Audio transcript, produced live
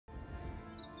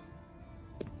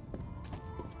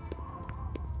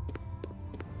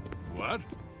What?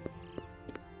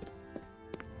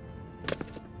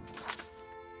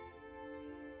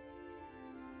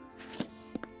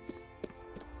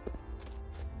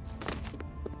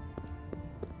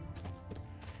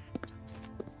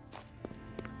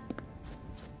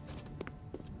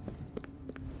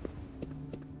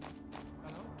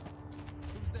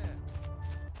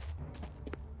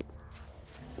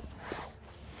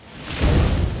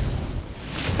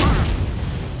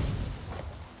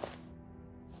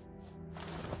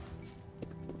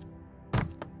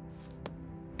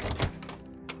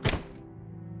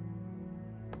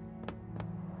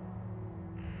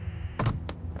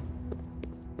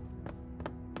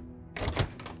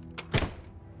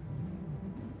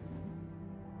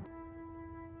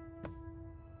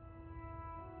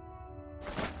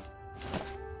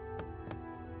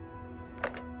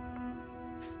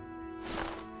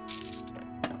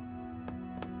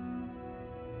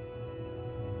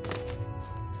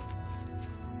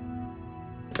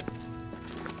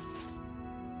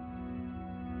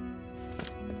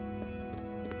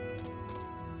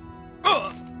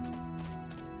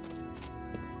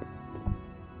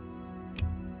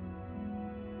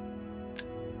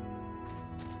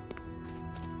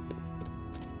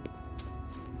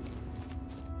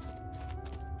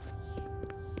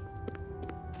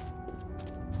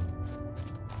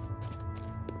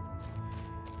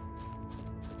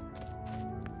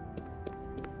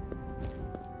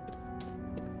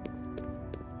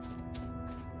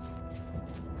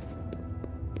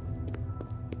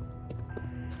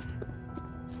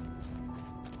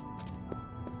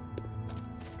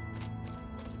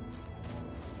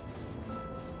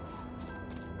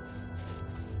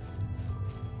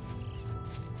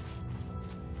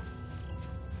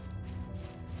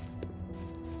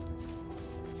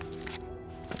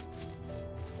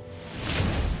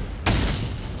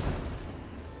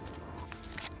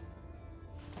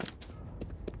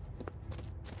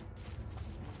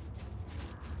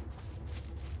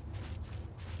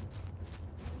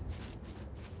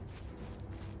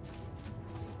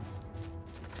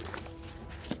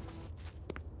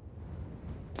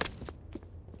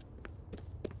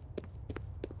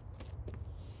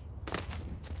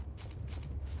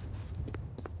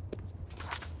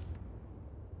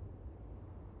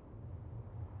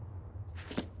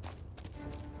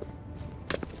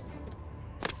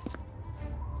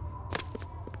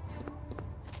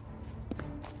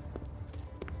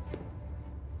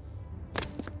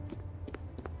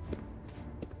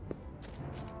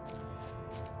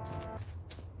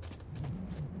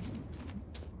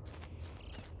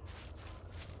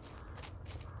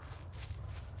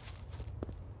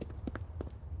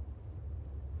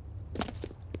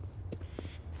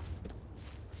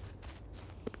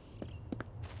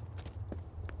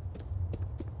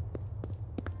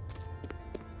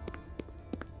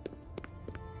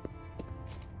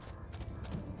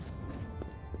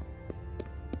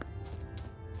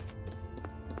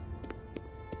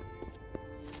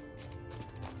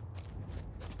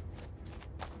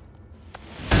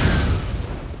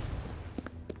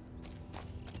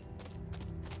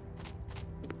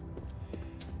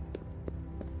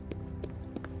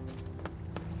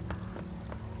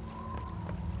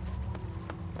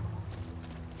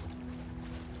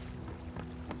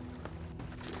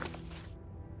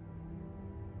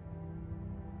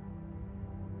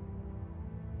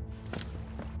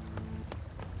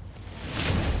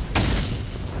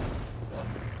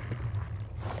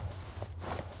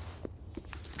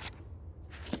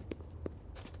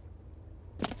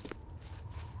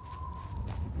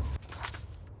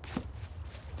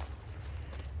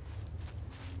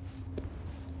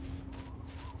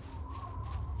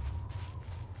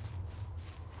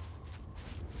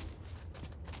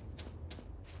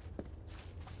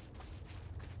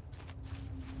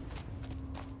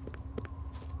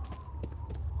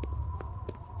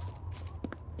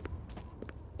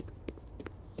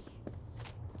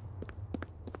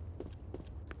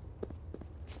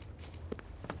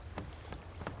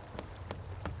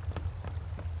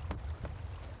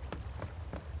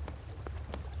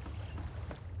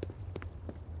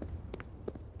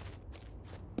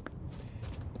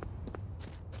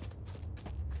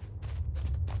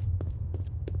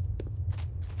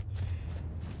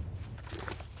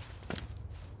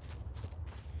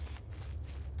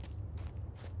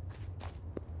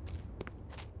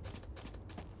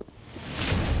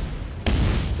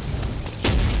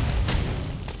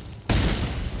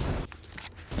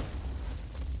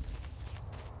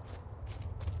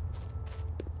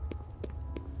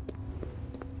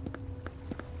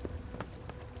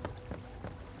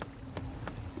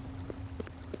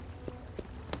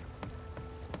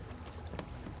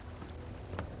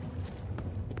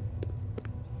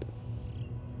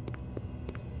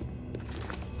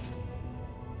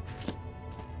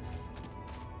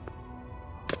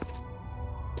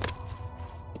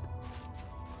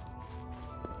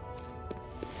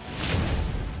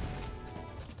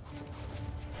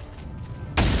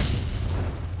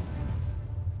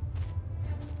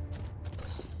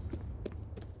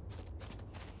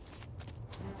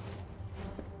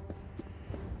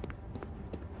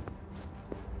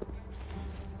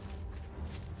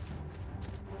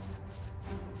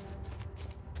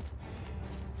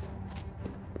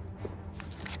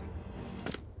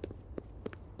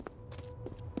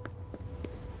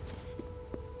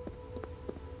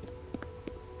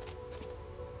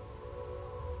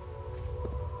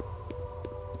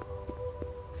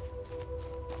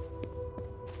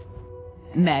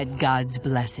 Mad God's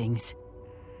blessings.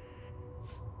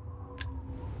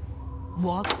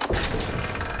 Walk.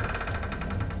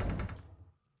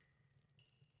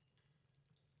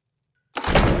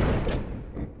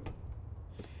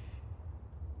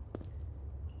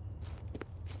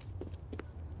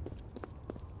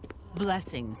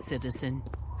 Blessings, citizen.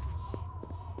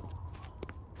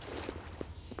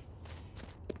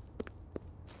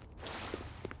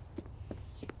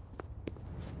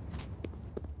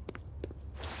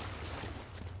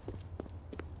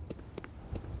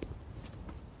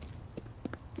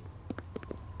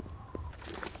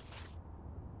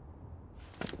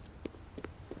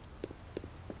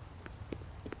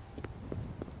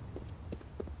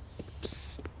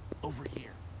 Over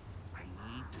here. I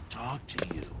need to talk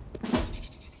to you.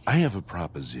 I have a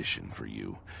proposition for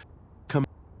you. Come.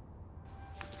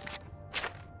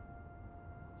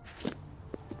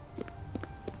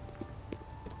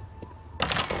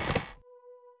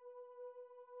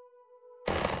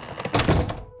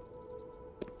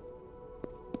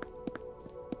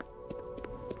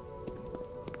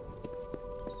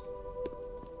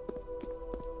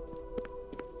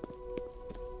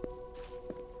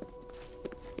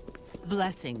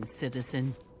 Blessings,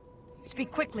 citizen.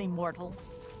 Speak quickly, mortal.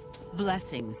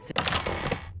 Blessings.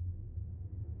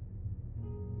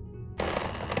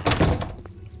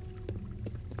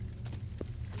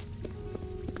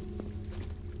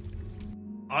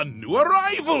 A new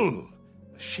arrival!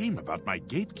 A shame about my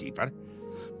gatekeeper.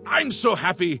 I'm so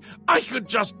happy I could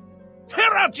just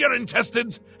tear out your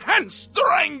intestines and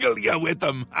strangle you with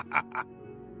them.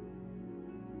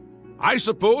 I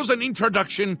suppose an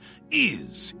introduction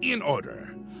is in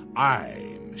order.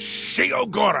 I'm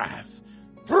Sheogorath,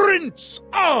 Prince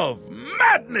of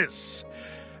Madness,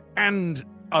 and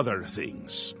other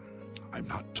things. I'm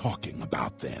not talking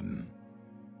about them.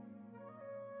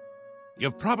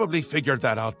 You've probably figured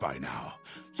that out by now.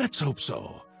 Let's hope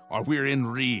so, or we're in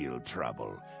real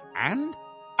trouble. And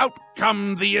out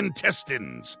come the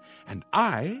intestines, and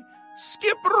I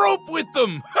skip rope with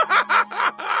them.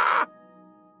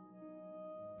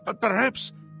 But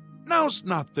perhaps now's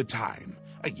not the time.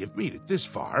 You've made it this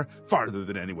far, farther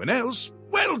than anyone else.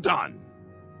 Well done!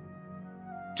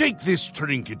 Take this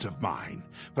trinket of mine.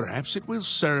 Perhaps it will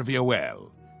serve you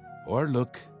well, or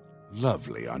look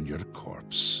lovely on your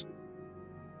corpse.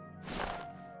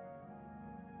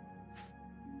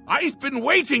 I've been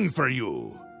waiting for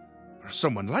you, or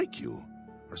someone like you,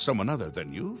 or someone other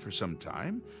than you for some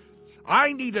time.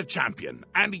 I need a champion,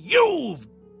 and you've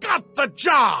got the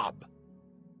job!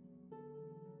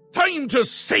 Time to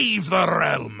save the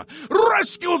realm,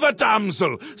 rescue the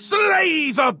damsel,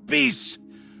 slay the beast,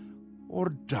 or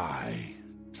die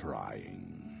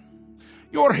trying.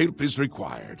 Your help is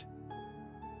required.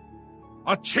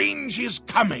 A change is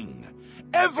coming.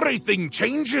 Everything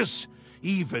changes,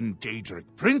 even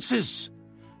Daedric princes,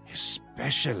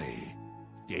 especially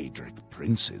Daedric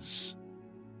princes.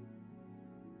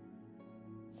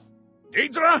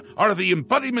 Daedra are the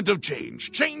embodiment of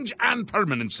change and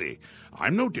permanency.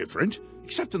 I'm no different,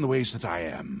 except in the ways that I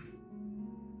am.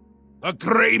 The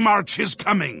Grey March is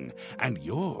coming, and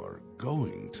you're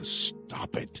going to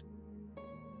stop it.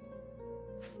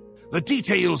 The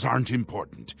details aren't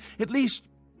important, at least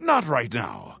not right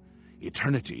now.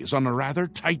 Eternity is on a rather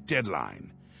tight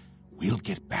deadline. We'll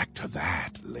get back to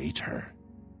that later.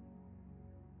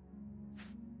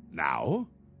 Now,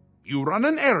 you run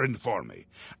an errand for me.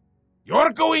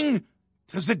 You're going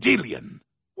to Zedilian,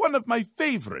 one of my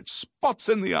favorite spots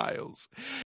in the Isles.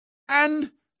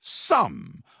 And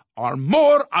some are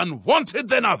more unwanted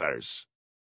than others.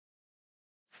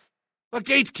 The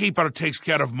gatekeeper takes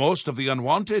care of most of the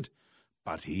unwanted,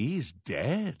 but he's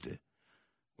dead.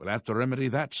 We'll have to remedy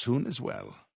that soon as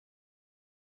well.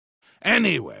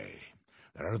 Anyway,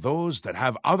 there are those that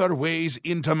have other ways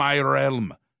into my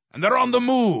realm, and they're on the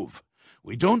move.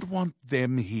 We don't want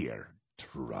them here.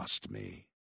 Trust me.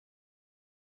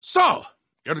 So,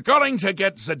 you're going to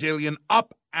get Zedilian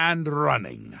up and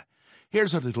running.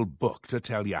 Here's a little book to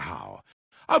tell you how.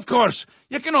 Of course,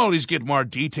 you can always get more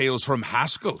details from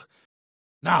Haskell.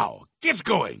 Now, get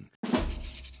going.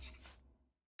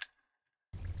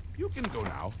 You can go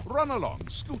now. Run along,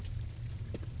 scoot.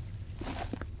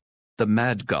 The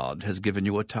Mad God has given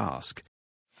you a task.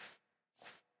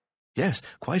 Yes,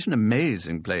 quite an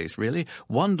amazing place, really.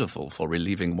 Wonderful for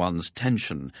relieving one's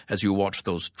tension as you watch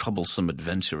those troublesome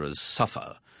adventurers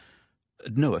suffer.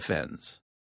 No offense.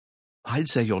 I'd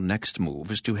say your next move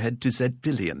is to head to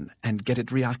Zedilian and get it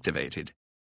reactivated.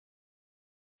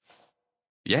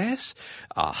 Yes?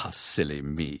 Ah, silly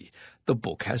me. The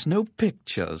book has no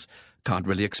pictures. Can't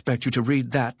really expect you to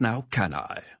read that now, can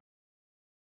I?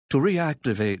 To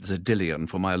reactivate Zedillion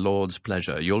for my lord's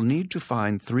pleasure, you'll need to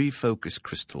find 3 focus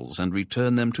crystals and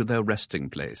return them to their resting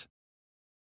place.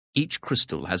 Each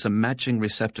crystal has a matching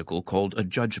receptacle called a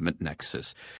judgment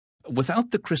nexus.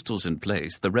 Without the crystals in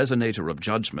place, the resonator of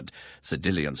judgment,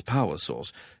 Zedillion's power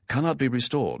source, cannot be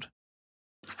restored.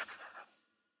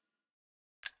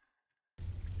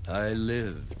 I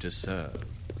live to serve.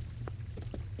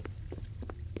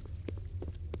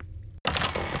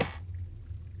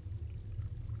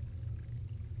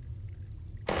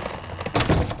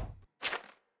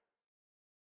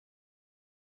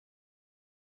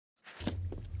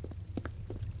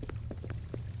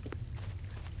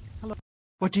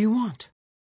 What do you want?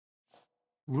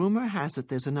 Rumor has it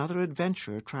there's another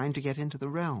adventurer trying to get into the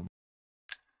realm.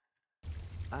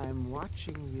 I'm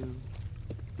watching you.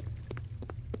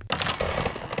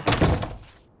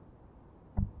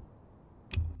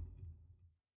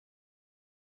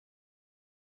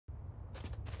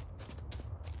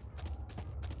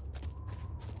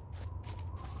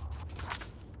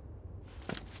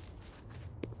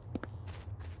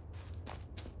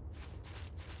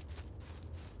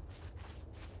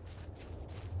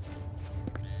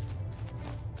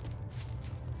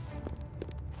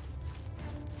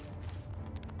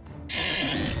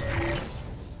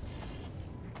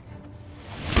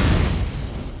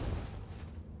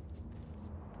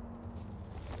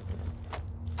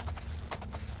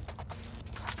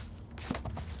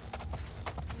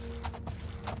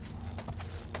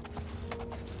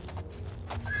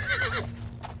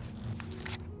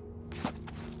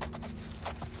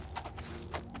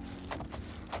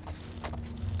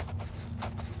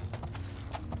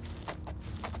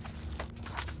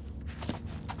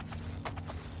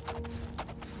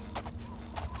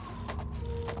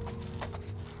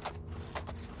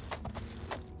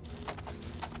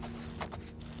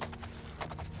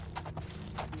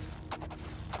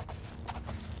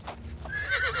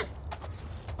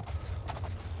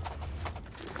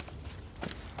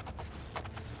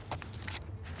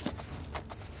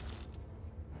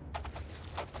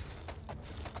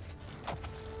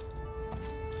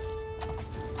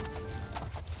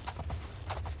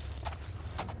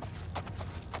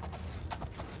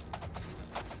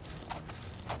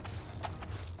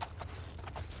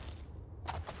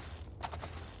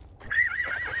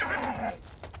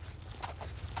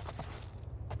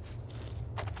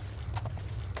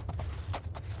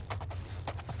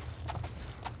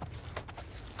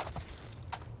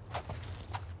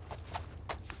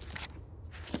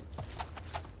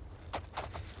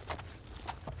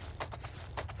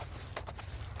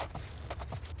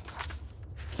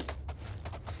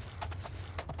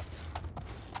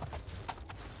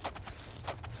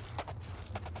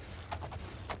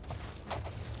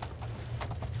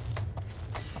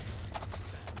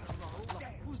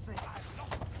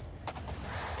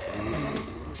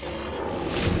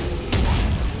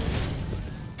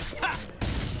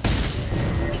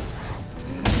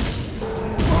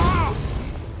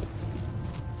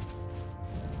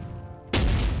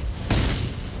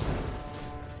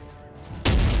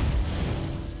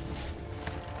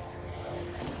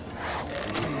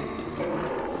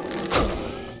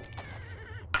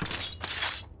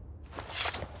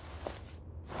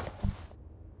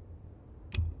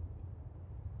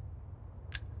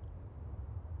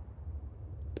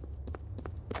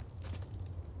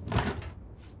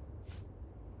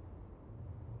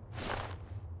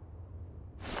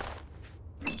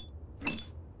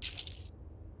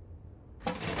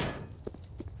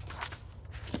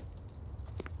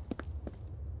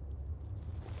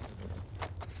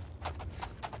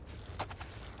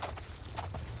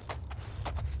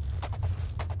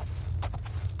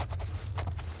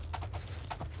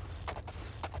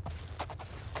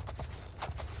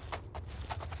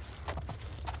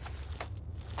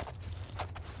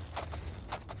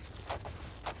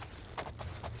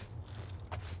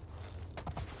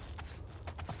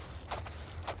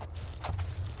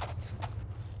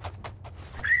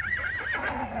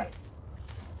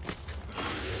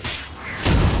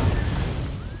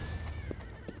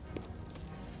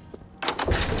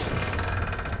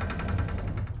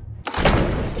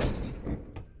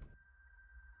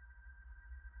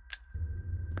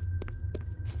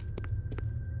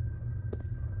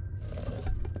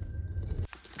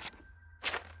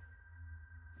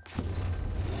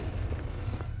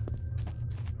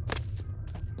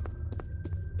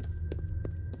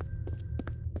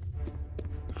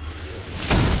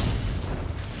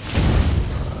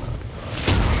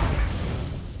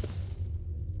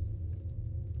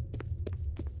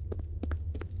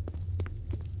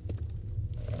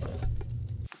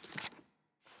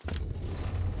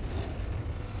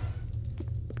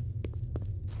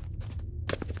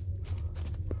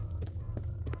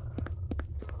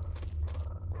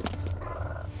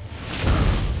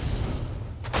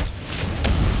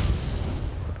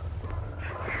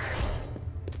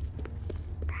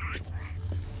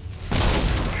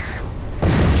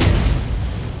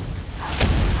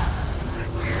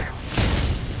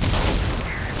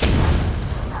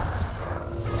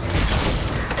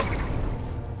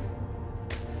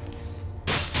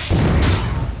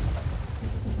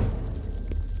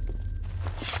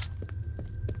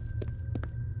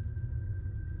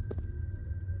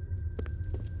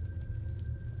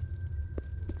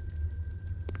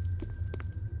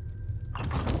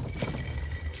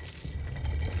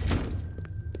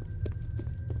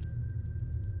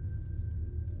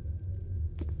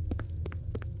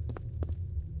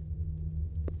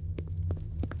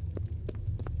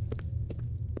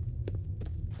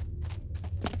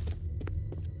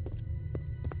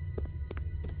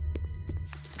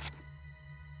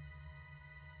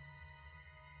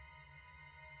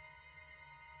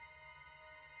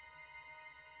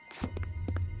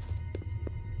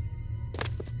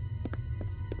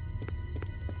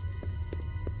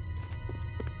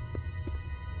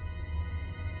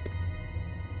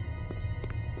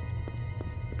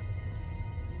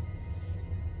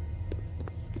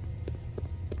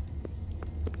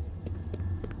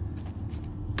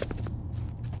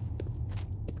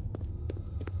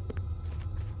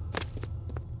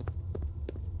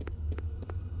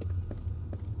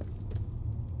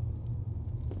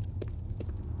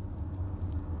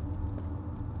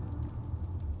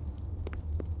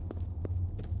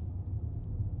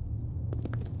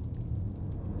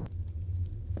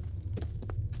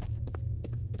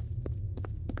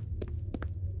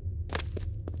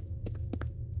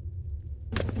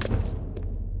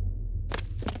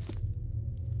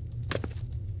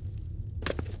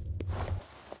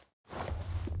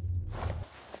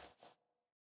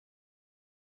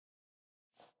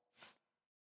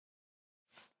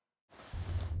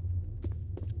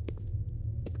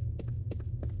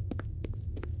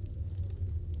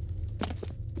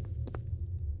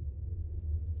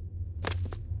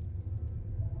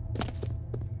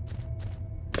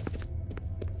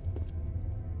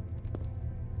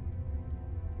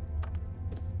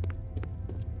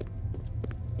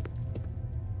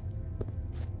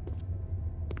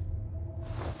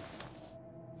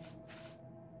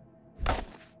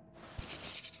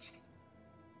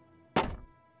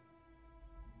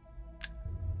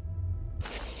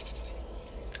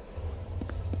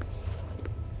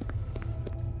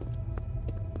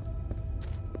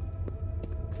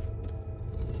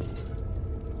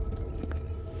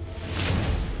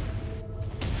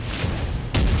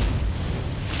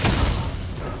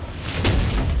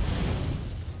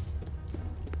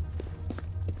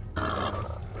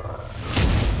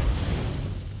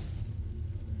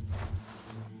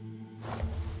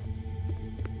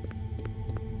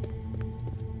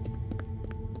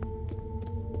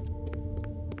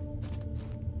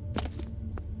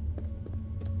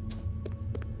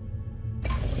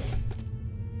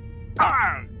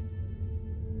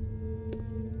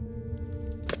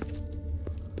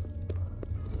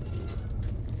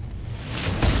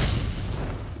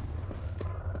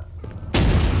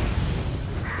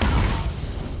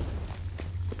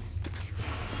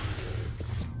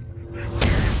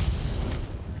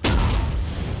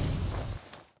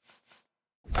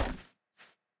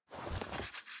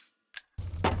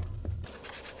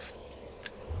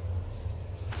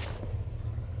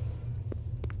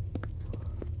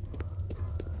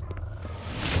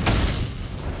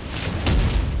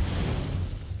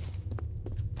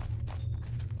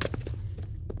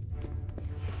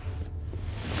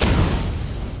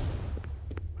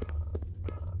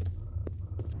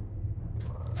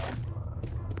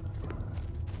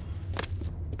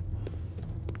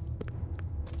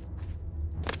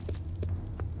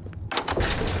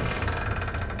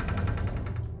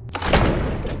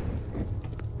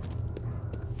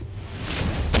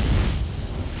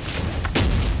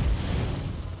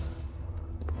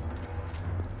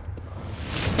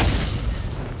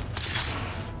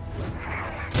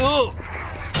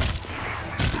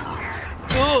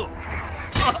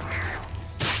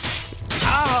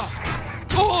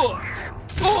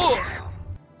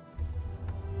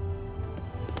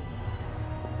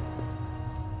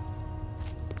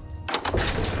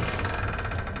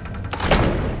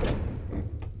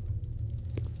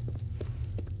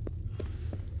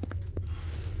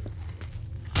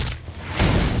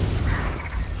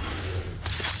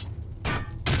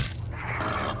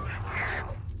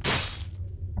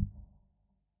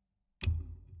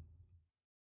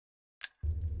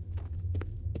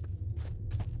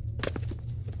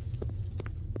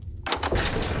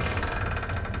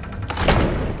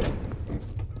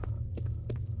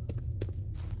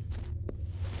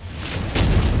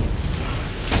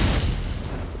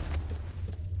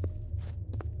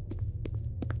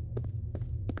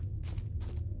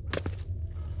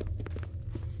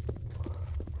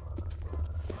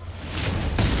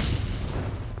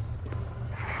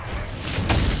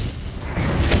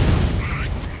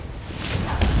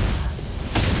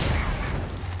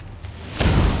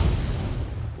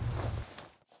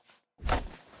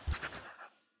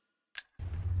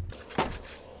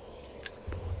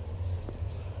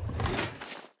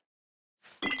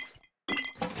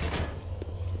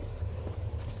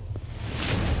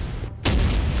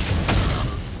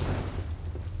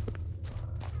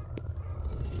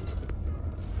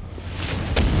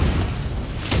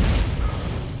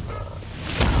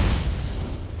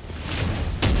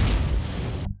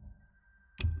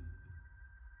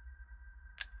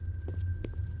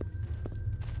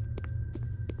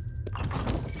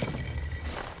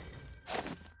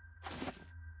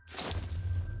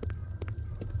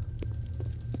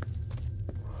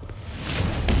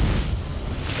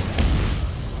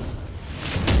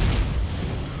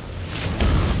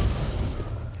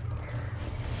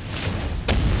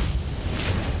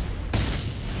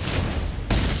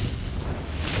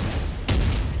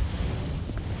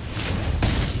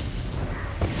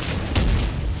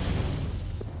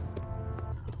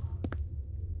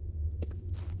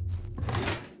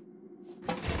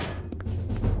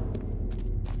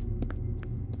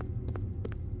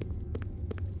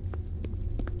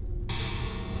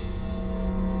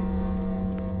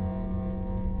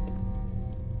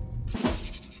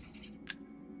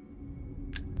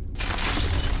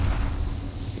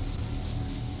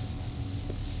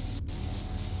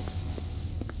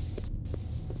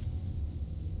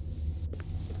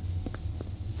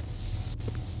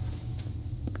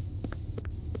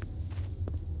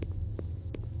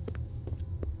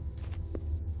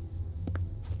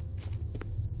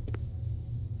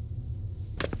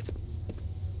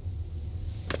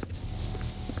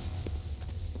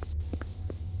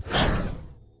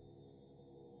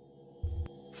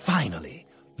 Finally,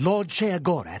 Lord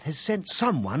Sheogorath has sent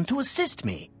someone to assist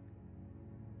me.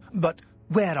 But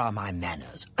where are my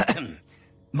manners?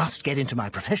 Must get into my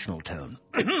professional tone.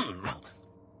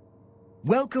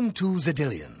 Welcome to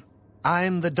Zedilian.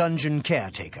 I'm the dungeon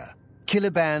caretaker,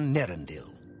 Caliban Nerendil.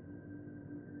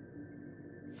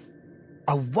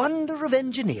 A wonder of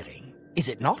engineering, is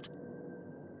it not?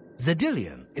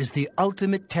 Zedilian is the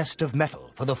ultimate test of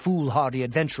mettle for the foolhardy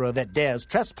adventurer that dares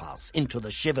trespass into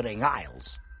the Shivering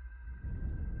Isles.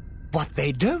 What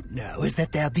they don't know is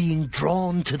that they're being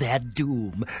drawn to their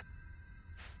doom.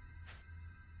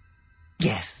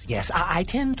 Yes, I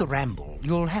tend to ramble.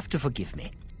 You'll have to forgive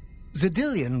me.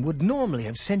 Zedilian would normally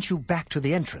have sent you back to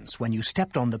the entrance when you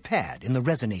stepped on the pad in the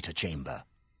resonator chamber.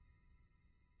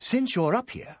 Since you're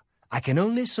up here, I can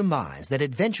only surmise that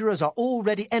adventurers are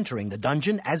already entering the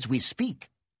dungeon as we speak.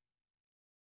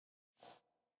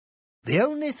 The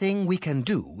only thing we can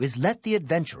do is let the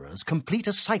adventurers complete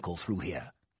a cycle through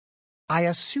here. I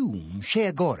assume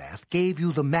Sheogorath gave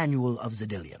you the manual of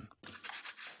Zedilian.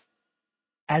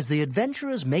 As the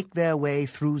adventurers make their way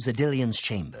through Zedilian's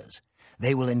chambers,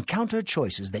 they will encounter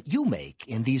choices that you make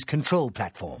in these control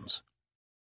platforms.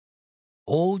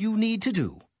 All you need to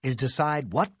do is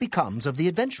decide what becomes of the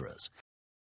adventurers.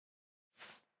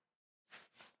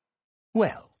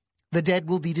 Well, the dead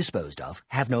will be disposed of,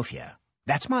 have no fear.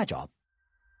 That's my job.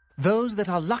 Those that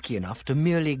are lucky enough to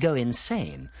merely go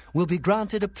insane will be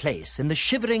granted a place in the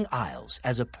Shivering Isles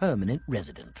as a permanent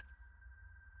resident.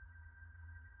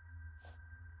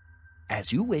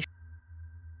 As you wish.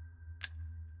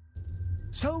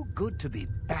 So good to be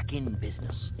back in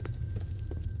business.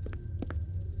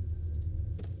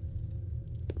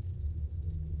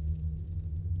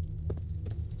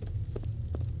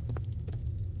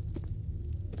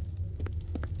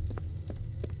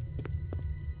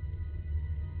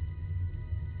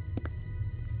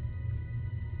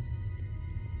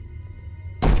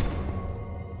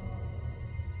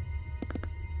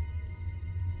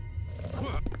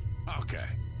 Okay,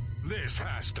 this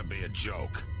has to be a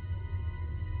joke.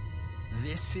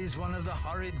 This is one of the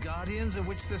horrid guardians of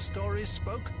which the stories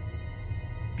spoke?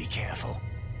 Be careful.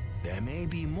 There may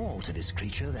be more to this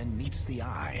creature than meets the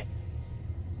eye.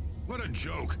 What a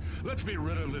joke. Let's be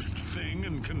rid of this thing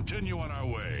and continue on our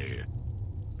way.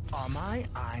 Are my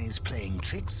eyes playing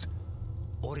tricks?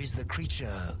 Or is the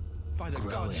creature By the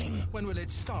gods, growing? when will it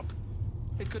stop?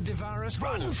 It could devour us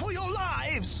Run whole. for your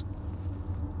lives!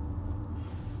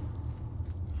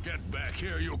 Get back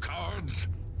here, you cowards!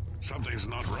 Something's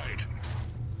not right.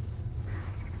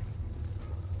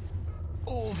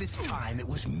 All this time it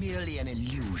was merely an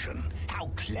illusion.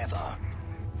 How clever.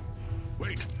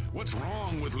 Wait, what's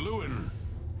wrong with Lewin?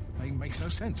 Makes no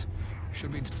sense.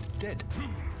 Should be dead.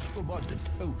 Oh, what?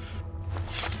 Oh.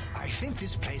 I think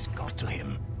this place got to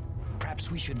him.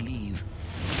 Perhaps we should leave.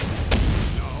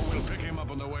 No, we'll pick him up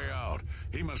on the way out.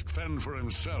 He must fend for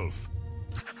himself.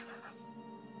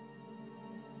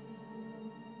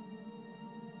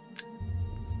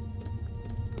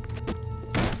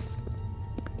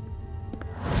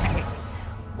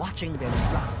 Watching them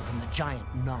run from the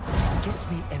giant knob gets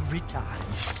me every time.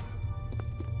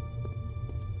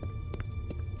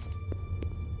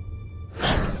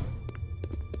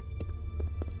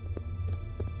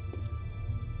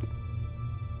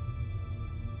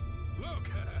 Look,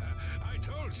 I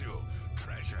told you.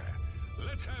 Treasure.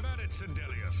 Let's have at it,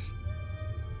 Sindelius.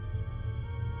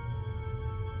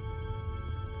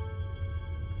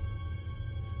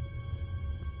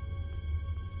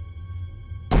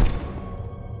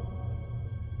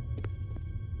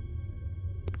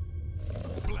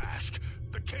 Blast!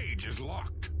 The cage is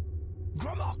locked.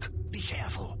 Gromok, be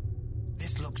careful.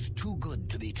 This looks too good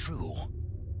to be true.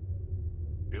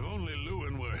 If only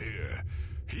Lewin were here,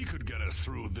 he could get us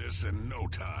through this in no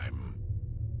time.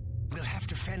 We'll have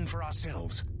to fend for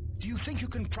ourselves. Do you think you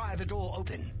can pry the door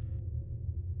open?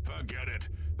 Forget it.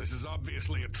 This is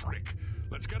obviously a trick.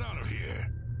 Let's get out of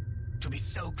here. To be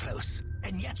so close,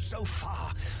 and yet so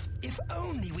far. If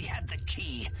only we had the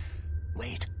key.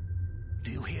 Wait,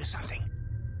 do you hear something?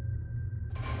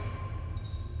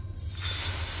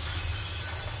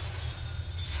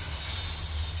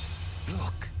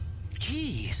 Look,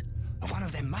 keys. One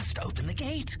of them must open the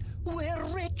gate. We're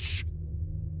rich.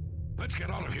 Let's get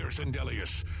out of here,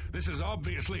 Sindelius. This is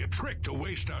obviously a trick to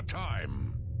waste our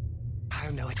time.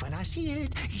 I'll know it when I see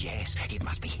it. Yes, it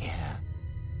must be here.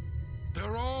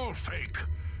 They're all fake.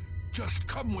 Just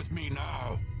come with me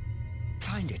now.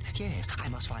 Find it. Yes, I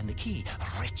must find the key.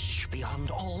 Rich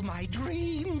beyond all my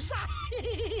dreams.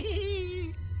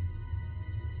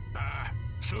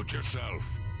 Suit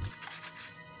yourself.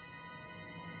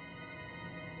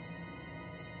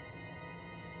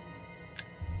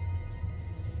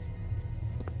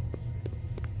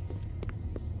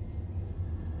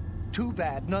 Too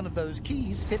bad none of those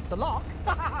keys fit the lock.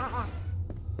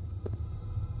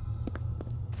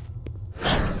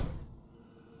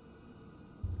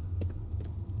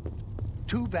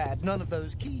 Too bad none of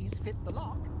those keys fit the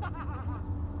lock.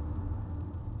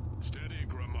 Steady,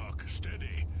 Gromok,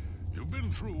 steady. You've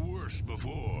been through worse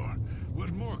before.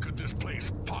 What more could this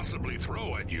place possibly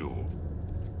throw at you?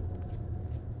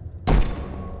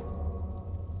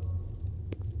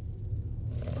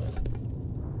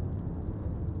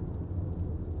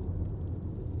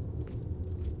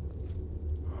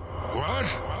 What?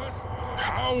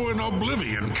 How in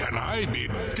Oblivion can I be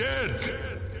dead?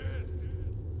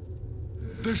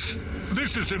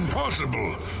 This is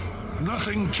impossible.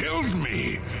 Nothing killed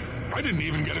me. I didn't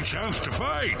even get a chance to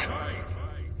fight.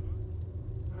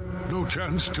 No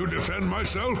chance to defend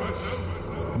myself?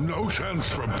 No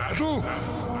chance for battle?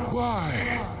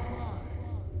 Why?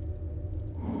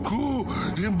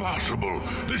 Impossible.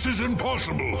 This is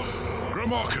impossible.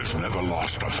 Gromok has never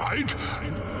lost a fight.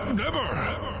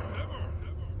 Never.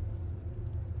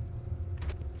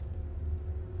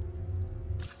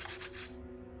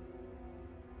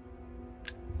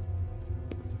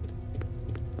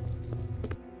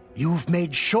 You've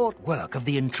made short work of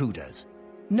the intruders.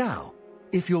 Now,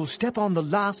 if you'll step on the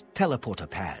last teleporter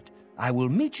pad, I will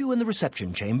meet you in the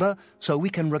reception chamber so we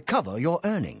can recover your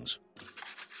earnings.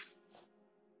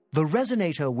 The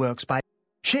resonator works by...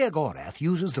 Sheogorath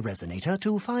uses the resonator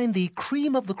to find the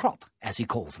cream of the crop, as he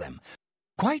calls them.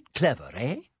 Quite clever,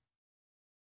 eh?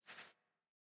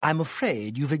 I'm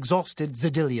afraid you've exhausted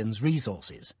Zedilion's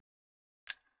resources.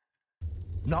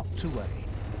 Not to worry.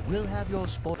 We'll have your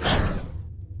sport...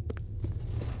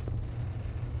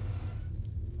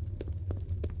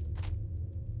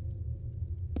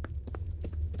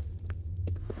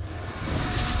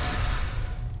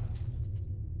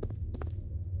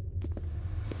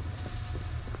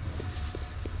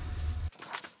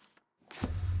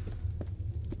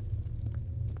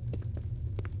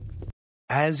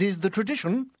 As is the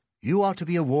tradition, you are to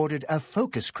be awarded a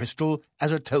focus crystal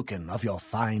as a token of your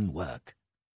fine work.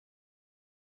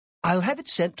 I'll have it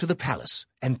sent to the palace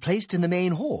and placed in the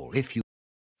main hall if you...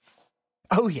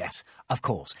 Oh, yes, of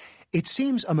course. It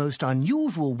seems a most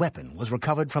unusual weapon was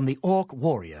recovered from the orc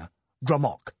warrior,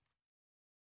 Gromok.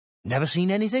 Never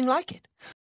seen anything like it.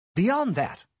 Beyond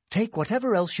that, take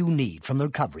whatever else you need from the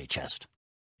recovery chest.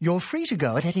 You're free to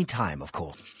go at any time, of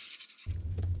course.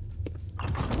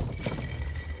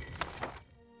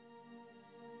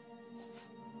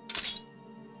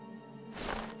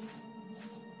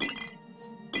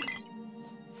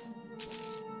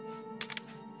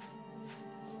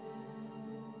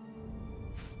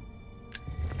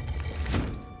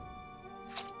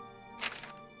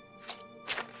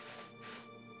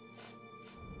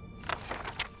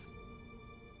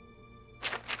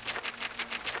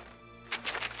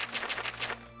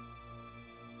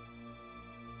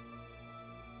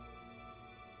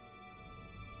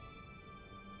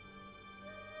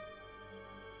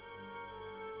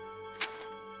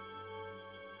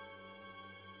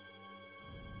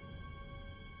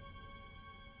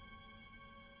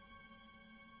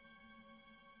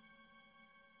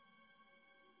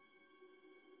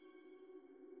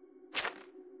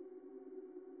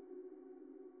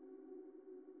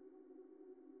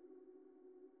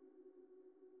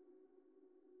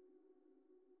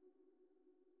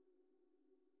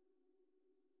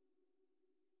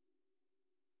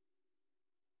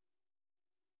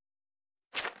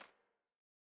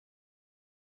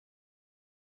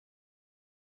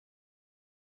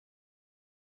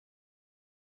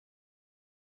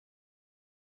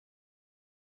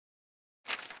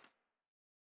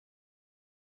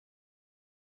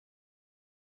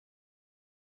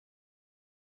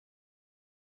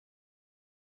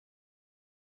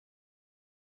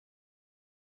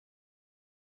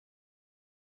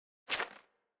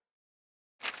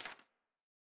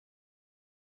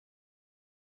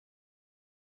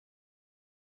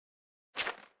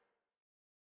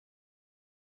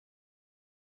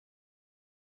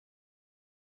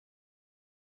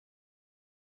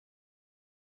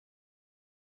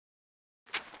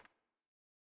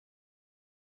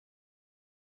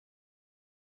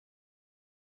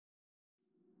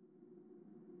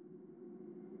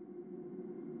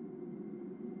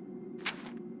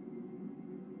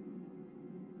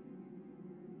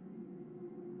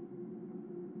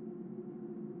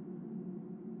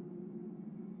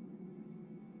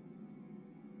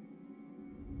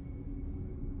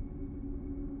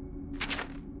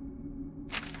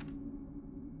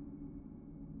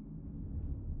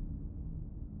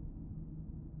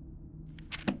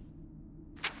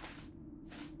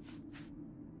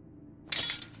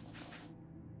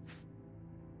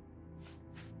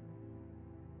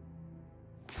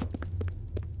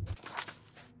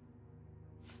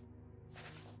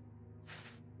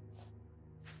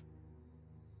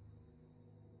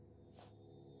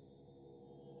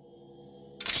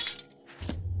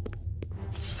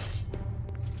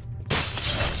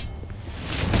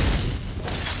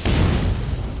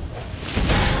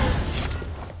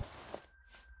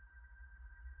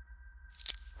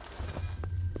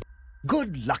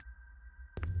 Good luck.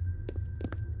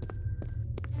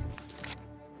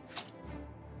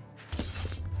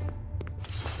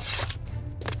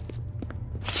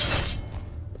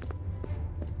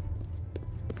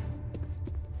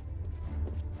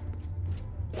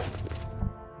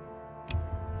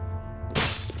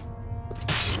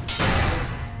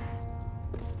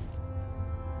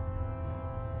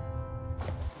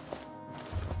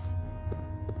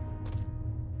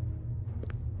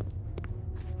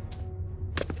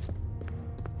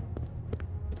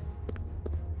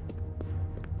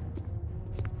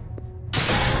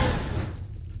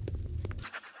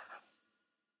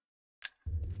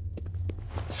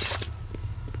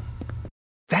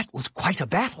 That was quite a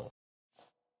battle.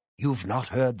 You've not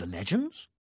heard the legends?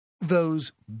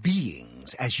 Those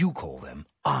beings, as you call them,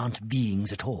 aren't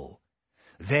beings at all.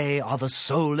 They are the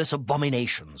soulless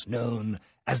abominations known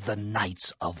as the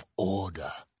Knights of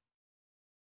Order.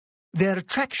 Their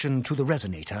attraction to the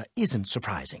resonator isn't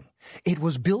surprising. It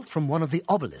was built from one of the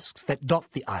obelisks that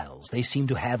dot the isles they seem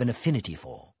to have an affinity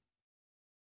for.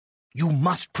 You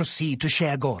must proceed to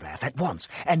Sheogorath at once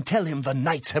and tell him the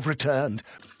knights have returned.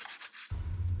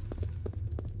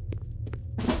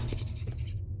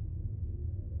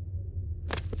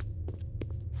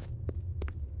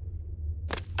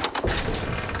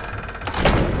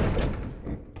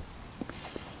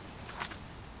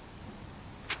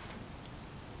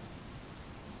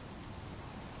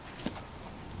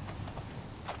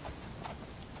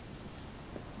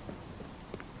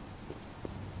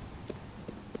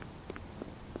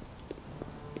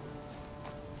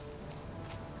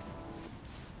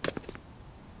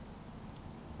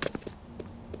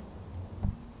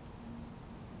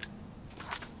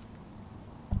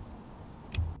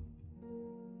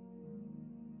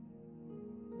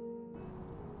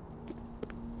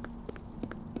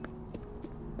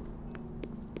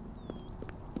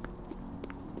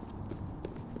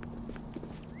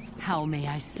 How may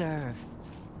I serve?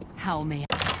 How may I...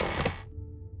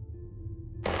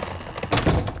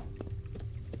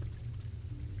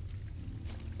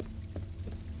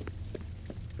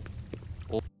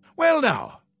 Well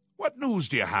now, what news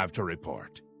do you have to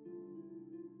report?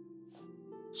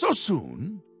 So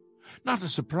soon? Not a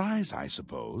surprise, I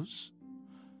suppose.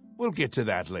 We'll get to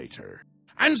that later.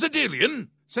 And Zedilian,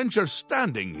 since you're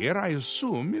standing here, I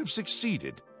assume you've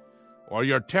succeeded. Or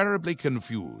you're terribly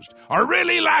confused, or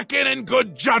really lacking in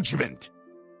good judgment.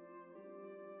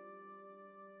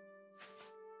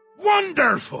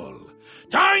 Wonderful!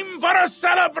 Time for a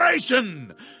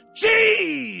celebration!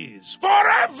 Cheese for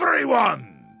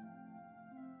everyone!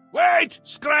 Wait!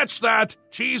 Scratch that!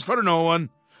 Cheese for no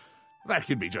one. That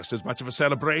can be just as much of a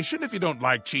celebration if you don't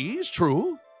like cheese,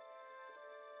 true?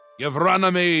 You've run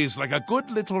a maze like a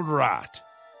good little rat,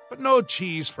 but no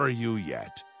cheese for you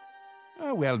yet.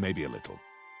 Well, maybe a little.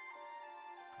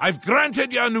 I've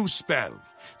granted you a new spell,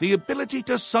 the ability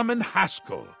to summon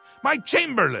Haskell, my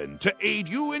Chamberlain, to aid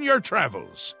you in your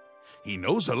travels. He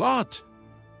knows a lot.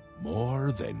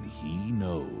 More than he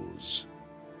knows.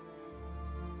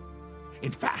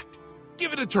 In fact,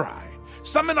 give it a try.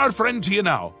 Summon our friend to you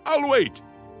now. I'll wait.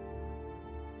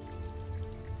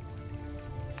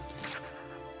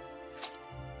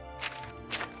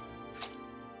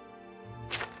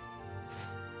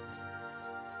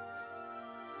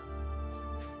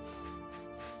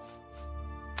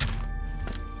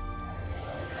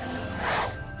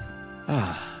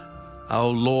 Our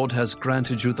Lord has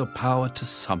granted you the power to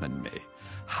summon me.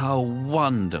 How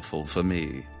wonderful for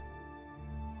me.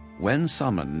 When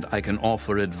summoned, I can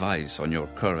offer advice on your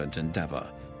current endeavor.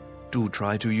 Do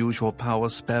try to use your power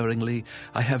sparingly.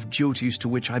 I have duties to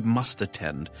which I must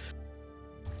attend.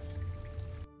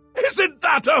 Isn't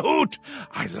that a hoot?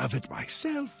 I love it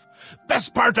myself.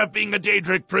 Best part of being a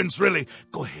Daedric prince, really.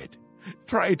 Go ahead.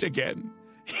 Try it again.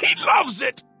 He loves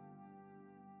it.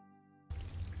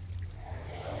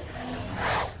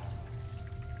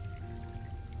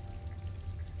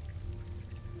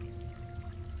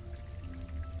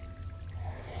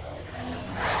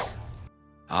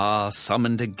 Ah,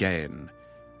 summoned again.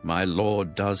 My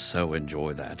lord does so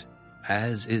enjoy that,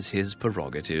 as is his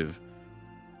prerogative.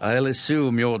 I'll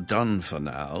assume you're done for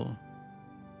now.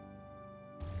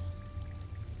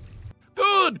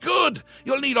 Good, good.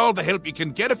 You'll need all the help you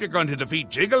can get if you're going to defeat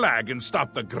Jiggalag and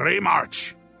stop the Grey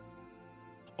March.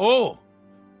 Oh,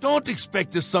 don't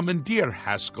expect to summon dear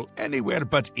Haskell anywhere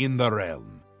but in the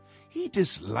realm. He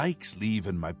dislikes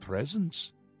leaving my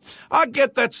presence. I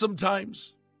get that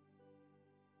sometimes.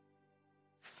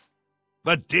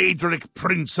 The Daedric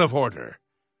Prince of Order.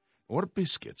 Or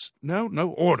biscuits. No,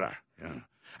 order. Yeah.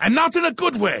 And not in a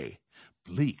good way.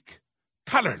 Bleak.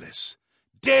 Colorless.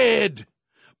 Dead.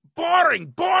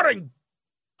 Boring.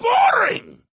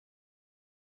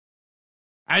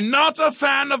 And not a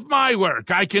fan of my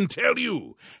work, I can tell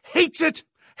you. Hates it.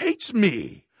 Hates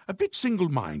me. A bit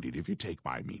single-minded, if you take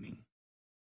my meaning.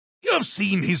 You've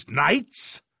seen his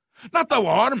knights. Not the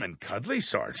warm and cuddly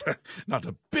sort. Not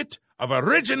a bit of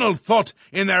original thought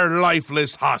in their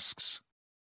lifeless husks.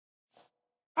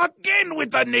 Again with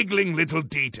the niggling little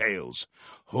details.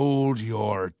 Hold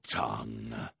your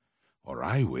tongue, or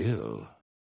I will.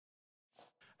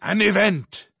 An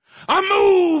event, a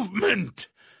movement,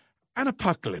 an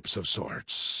apocalypse of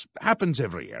sorts happens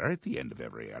every era, at the end of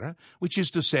every era, which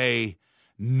is to say,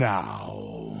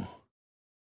 now.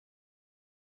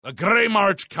 The Grey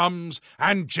March comes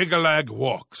and Jiggalag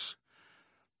walks.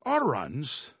 Or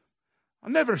runs.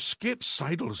 Never skips,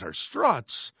 sidles, or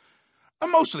struts.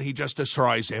 Mostly he just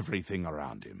destroys everything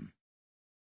around him.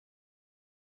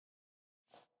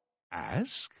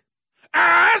 Ask?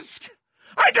 Ask?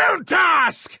 I don't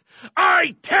ask!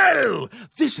 I tell!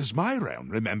 This is my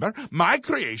realm, remember? My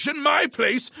creation, my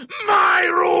place, my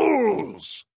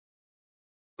rules!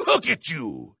 Look at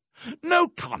you! No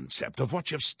concept of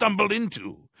what you've stumbled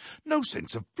into. No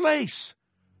sense of place.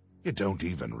 You don't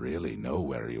even really know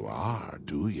where you are,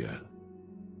 do you?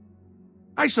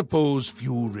 I suppose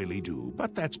few really do,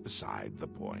 but that's beside the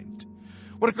point.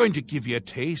 We're going to give you a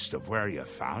taste of where you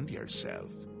found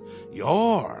yourself.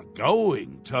 You're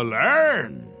going to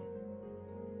learn.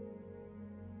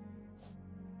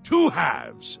 2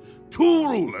 halves, 2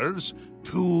 rulers,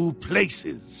 2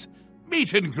 places.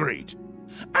 Meet and greet.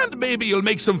 And maybe you'll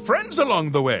make some friends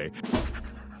along the way.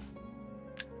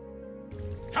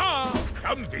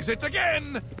 Come visit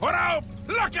again, or I'll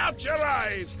pluck out your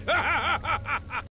eyes.